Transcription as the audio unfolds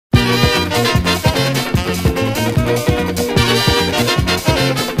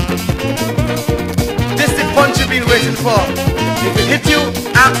for. If it hit you,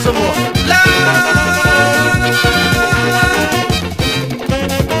 ask some more.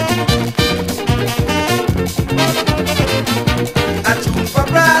 A tune for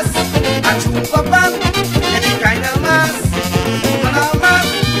brass, a tune for band, any kind of mass, woman or man.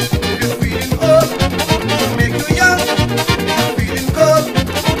 If you're feeling old, it'll make you young. If you're feeling cold,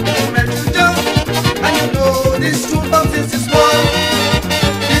 it'll melt you down. And you know this tune from since it's small.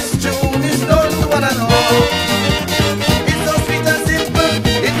 This tune is known to one and all. It's so sweet and simple,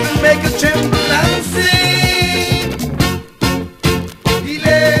 it will make you tremble and sing.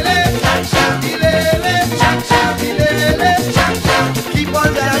 Ilele, shang shang, ilele, shang shang, ilele, shang shang. Keep on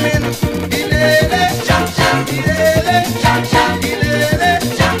jamming, ilele, shang shang, ilele, shang shang, ilele,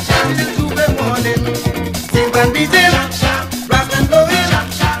 shang shang. Till 2 in the morning, sing and beating, rock and blowing,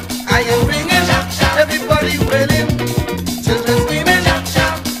 I am ringing, everybody wailing, children screaming,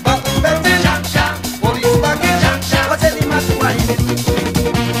 bottom belting, police barking, what's any man whining?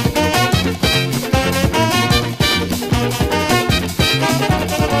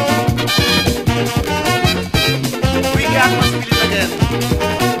 We got must feel it again.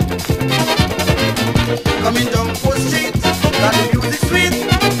 Coming down for street, got the music sweet.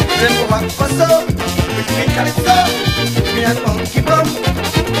 Then go back for so, with me calypso, me and funky bum,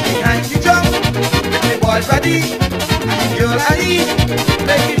 behind the drum, with me boy ready, and the girl I eat,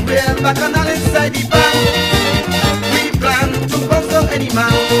 make it real back and all inside the band. We plan to bounce on any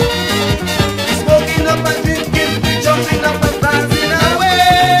man. We smoking up and drinking, we jumping up and dancing away.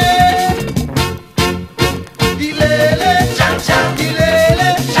 Ilele, shang shang, ilele,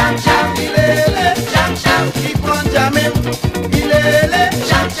 shang shang, ilele, shang shang. Keep on jamming. Ilele,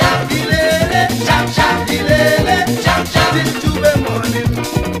 shang shang, ilele, shang shang, ilele, shang shang. Till 2 in the morning.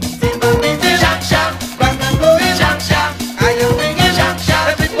 Sing and beating, shang shang, rock and blowing, shang shang. I am ringing, shang shang.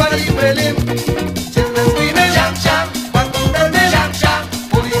 Everybody wailing, children screaming, shang shang. Bottom belting, shang shang.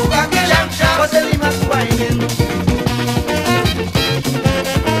 Police barking, shang shang. What's any man whining?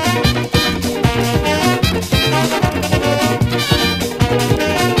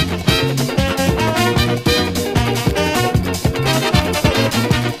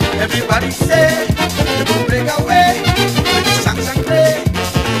 Everybody say, they gon' break away. When the Shang Shang play,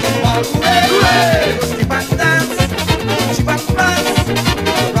 they walk away. They go skip and dance, chip and prance,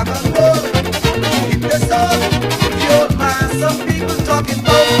 rock and roll, hit the soul. The old man, some people talking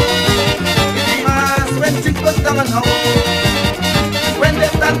about. In the mass, when things goes down and out. When they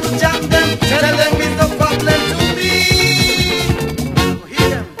start to jam them, tell them it's no problem to me. Hear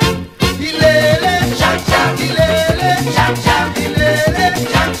them. Ilele, shang shang, ilele, shang shang, ilele,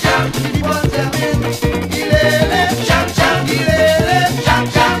 shang shang. Keep on jamming. Ilele, shang shang, ilele, shang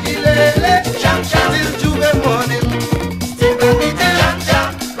shang, ilele, shang shang. Till 2 in the morning. Sing and beating, shang shang,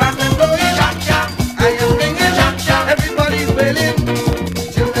 rock and blowing, shang shang. I am ringing, shang shang. Everybody's wailing,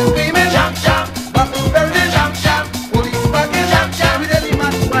 children screaming, shang shang. Bottom belting, shang shang. Police barking, shang shang. With any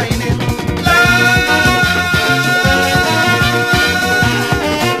man whining.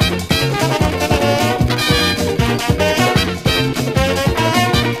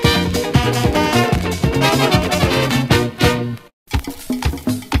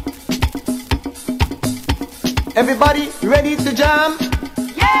 Everybody ready to jam?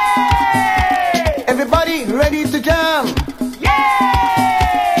 Yeah! Everybody ready to jam?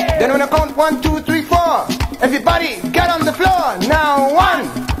 Yeah! Then when I count 1, 2, 3, 4, everybody get on the floor. Now 1,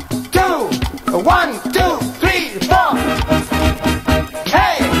 2, 1, 2, 3, 4.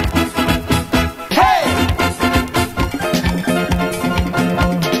 Hey! Hey!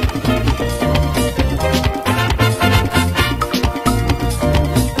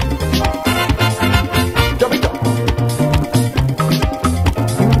 Jump it up.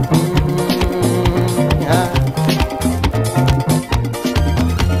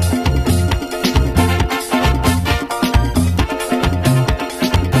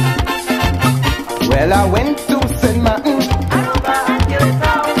 Well, I went to St. Martin.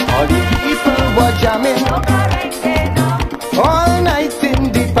 All the people were jamming all night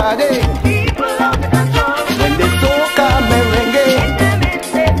in the party. When they soca merengue,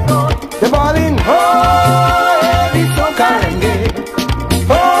 they're balling, oh, the soca rengue.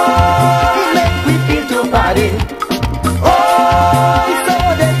 Oh, it make we feel to party. Oh, so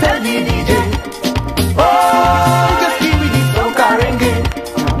they tell the DJ. Oh, just give me the soca rengue.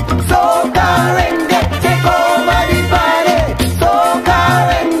 Soca rengue, take over the party. Soca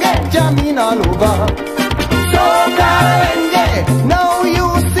rengue, jamming all over. Soca rengue, now you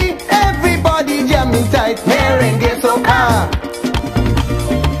see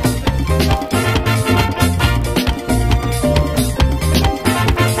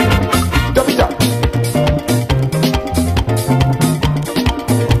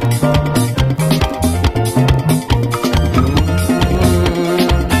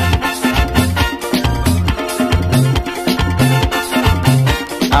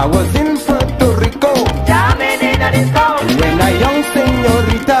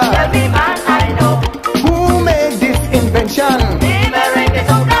señorita. Every man I know. Who made this invention? The merengue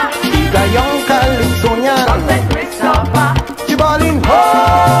soca. He's a young Calypsonian. From St. Christopher. She ballin',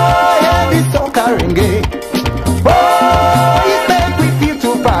 oh, yeah, this soca rengue. Oh, it make we feel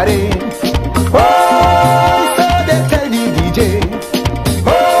to party. Oh, so they tell the DJ.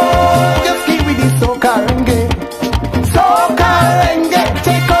 Oh, just keep with this soca rengue. Soca rengue,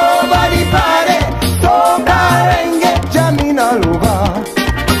 take over the party. Soca rengue, jamming all over.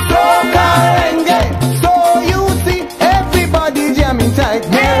 Soca rengue, so you see everybody jamming tight.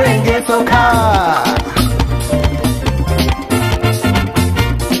 Merengue soca.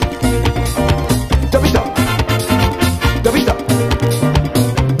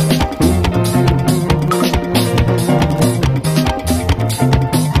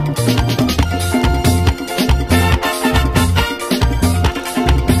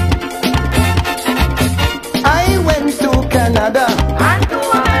 Canada And to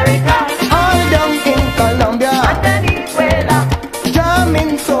America. all down in Colombia, And Venezuela.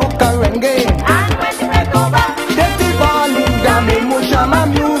 jamming soca rengue.